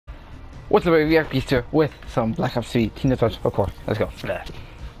What's up, baby? Beast here with some Black Ops 3 Team Deathmatch, of course. Let's go.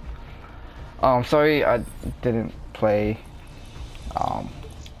 Sorry I didn't play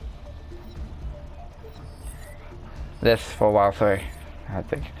this for a while. Sorry, I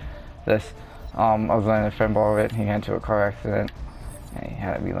think this. I was letting a friend borrow it. He got into a car accident and he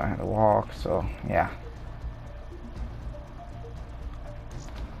had to relearn how to walk. So yeah,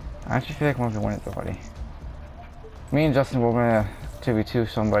 I actually feel like I want to win it already. Me and Justin were gonna 2v2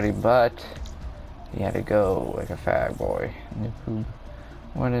 somebody, but he had to go like a fag boy. Noob.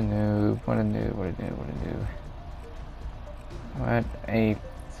 What a noob, what a noob, what a noob, what a noob. What a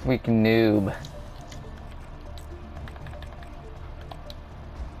freaking noob.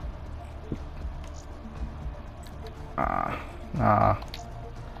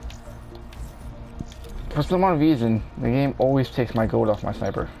 For some odd reason, the game always takes my gold off my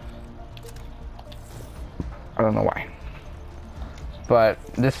sniper. I don't know why. But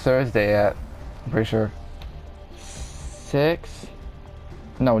this Thursday at, I'm pretty sure,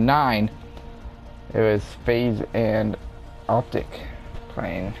 9, it was Phase and Optic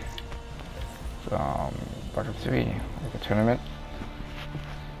playing Black Ops 3, like a tournament.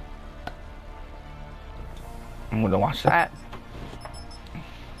 I'm gonna watch that.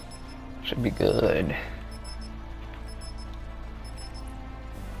 Should be good.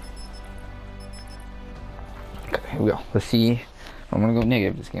 Okay, here we go. Let's see. I'm gonna go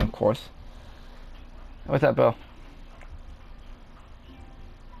negative this game, of course. What's up, Bill?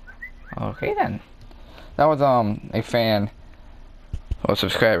 Okay then. That was a fan or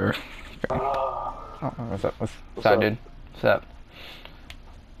subscriber. Oh, what's up? What's up, dude? What's up?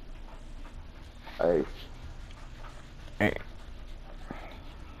 Hey. Hey.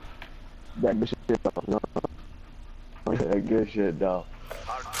 That good shit, dog. That good shit, dog.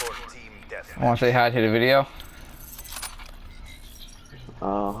 I want to say hi to the video.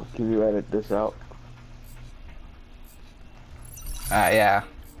 Can you edit this out? Yeah.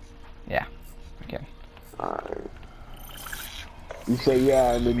 Yeah, I can. Alright. You say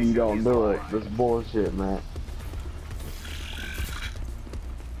yeah and then you don't do it. That's bullshit, man.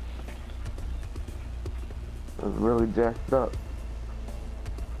 That's really jacked up.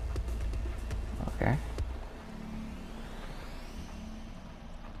 Okay.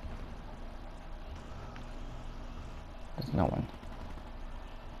 There's no one.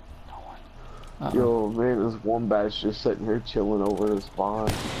 Yo, man, this one batch just sitting here chilling over the spawn.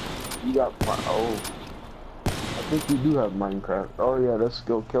 You got oh, I think you do have Minecraft. Oh yeah, that's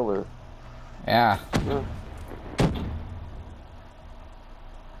Skill Killer. Yeah. Yeah.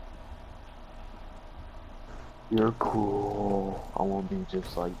 You're cool. I want to be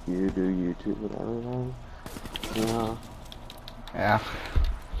just like you, do YouTube and everything. Yeah. Yeah.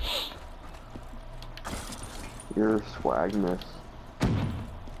 You're swagness.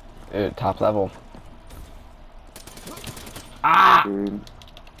 Dude, top level. Ah! Dude.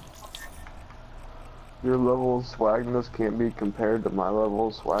 Your level of swagness can't be compared to my level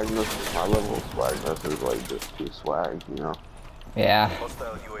of swagness. My level of swagness is like just too swag, you know? Yeah.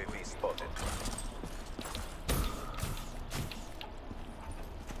 Hostile UAV spotted.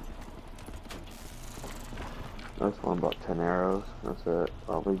 That's one about 10 arrows. That's it.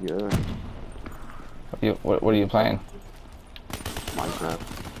 I'll be good. What are you playing? Minecraft.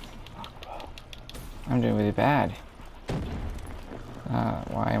 I'm doing really bad.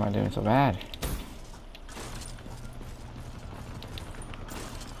 Why am I doing so bad?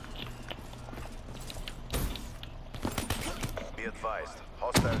 Be advised,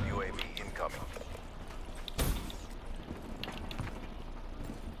 hostile UAV incoming.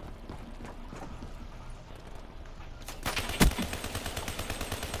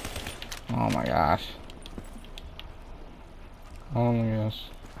 Oh my gosh. Oh my gosh.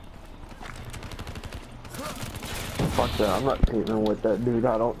 Fuck that, I'm not teaming with that dude.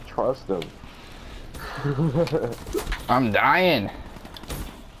 I don't trust him. I'm dying.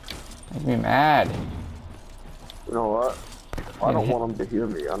 Make me mad. You know what? I don't want him to hear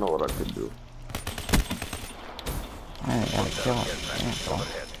me. I know what I could do. I ain't gotta kill him. Damn, bro.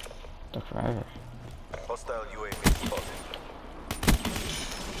 Took forever. Hostile UAV spotted.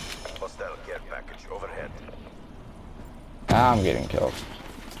 Hostile care package overhead. I'm getting killed.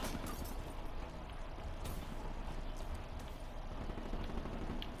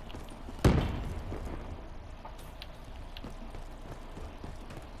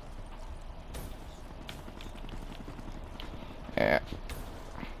 Yeah.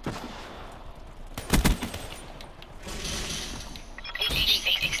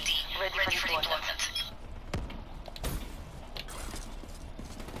 Ready for deployment.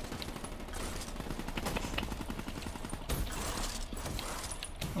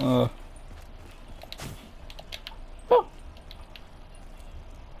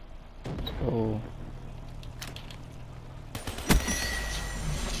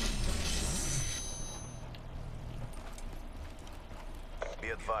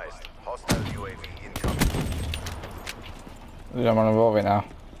 advised. Hostile UAV incoming. I'm on a roll right now.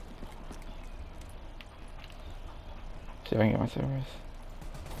 See if I can get my servers.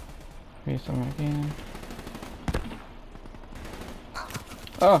 Restart again.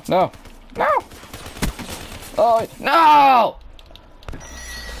 Oh no! No! Oh no!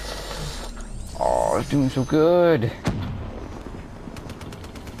 Oh, it's doing so good.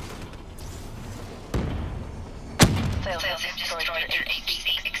 Fails have destroyed your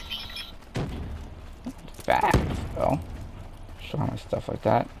HC. Fast, though. Showing stuff like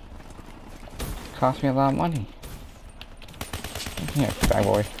that. Cost me a lot of money. Here, bad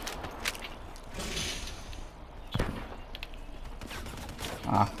boy.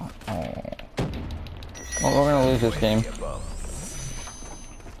 Ah, oh. Well, we're gonna lose this game.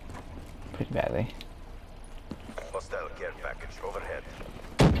 Pretty badly. Hostile care package overhead.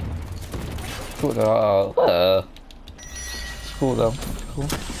 Cool though. Cool though. It's cool.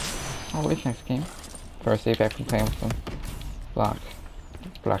 Oh, wait, next game. First day back from playing with them.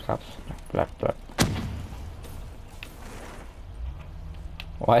 Black Ops. Black.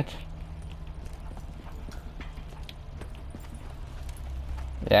 What?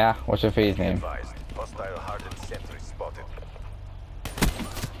 Yeah, what's your phase name? Advised. Hostile hardened sentry spotted.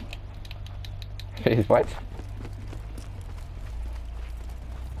 Phase what?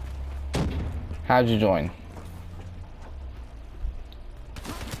 How'd you join? Be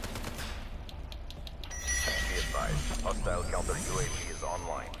advised. Hostile counter UAV is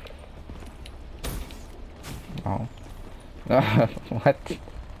online. Oh. What?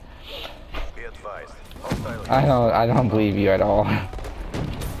 Be advised. Hostile I don't believe you at all.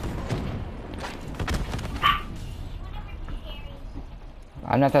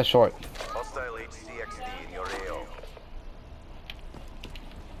 I'm not that short. Hostile HCXD in your AO.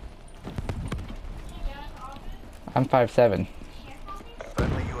 I'm 5'7".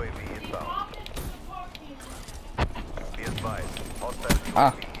 Friendly UAV inbound. Be advised. Hostile UAV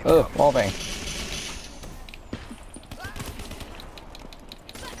Ah, incoming. wallbang.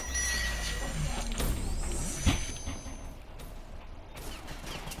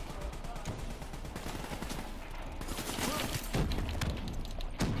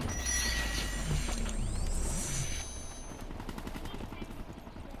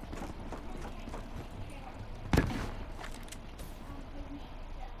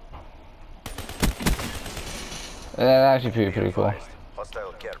 That's actually pretty cool. Advised.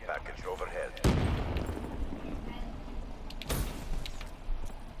 Hostile care package overhead.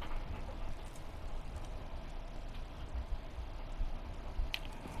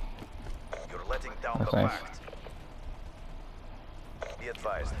 You're letting down That's the nice. fact. Be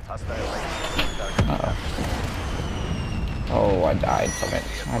advised. Hostile HCXD target. Oh, I died from it.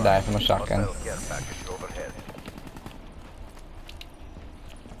 I died from a shotgun. Hostile care package overhead.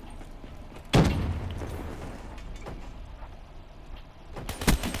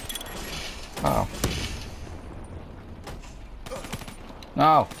 Oh.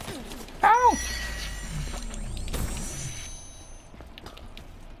 No. Ow!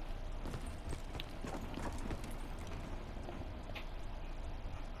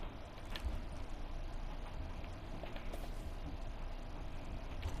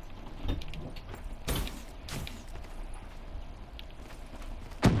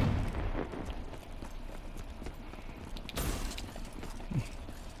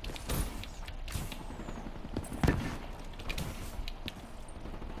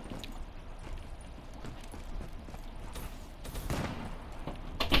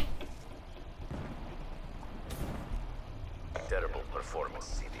 Terrible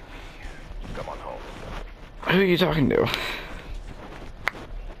performance, CDP. Come on home. Who are you talking to?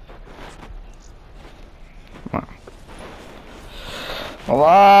 Come on. I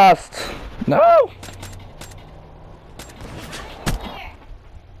lost! No!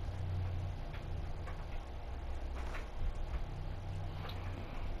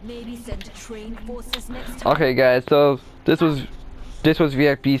 Maybe send trained forces next time. Okay guys, so this was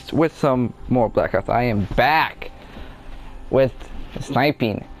VX Beast with some more Black Ops. I am back with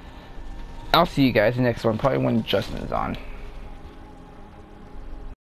sniping. I'll see you guys in the next one, probably when Justin is on.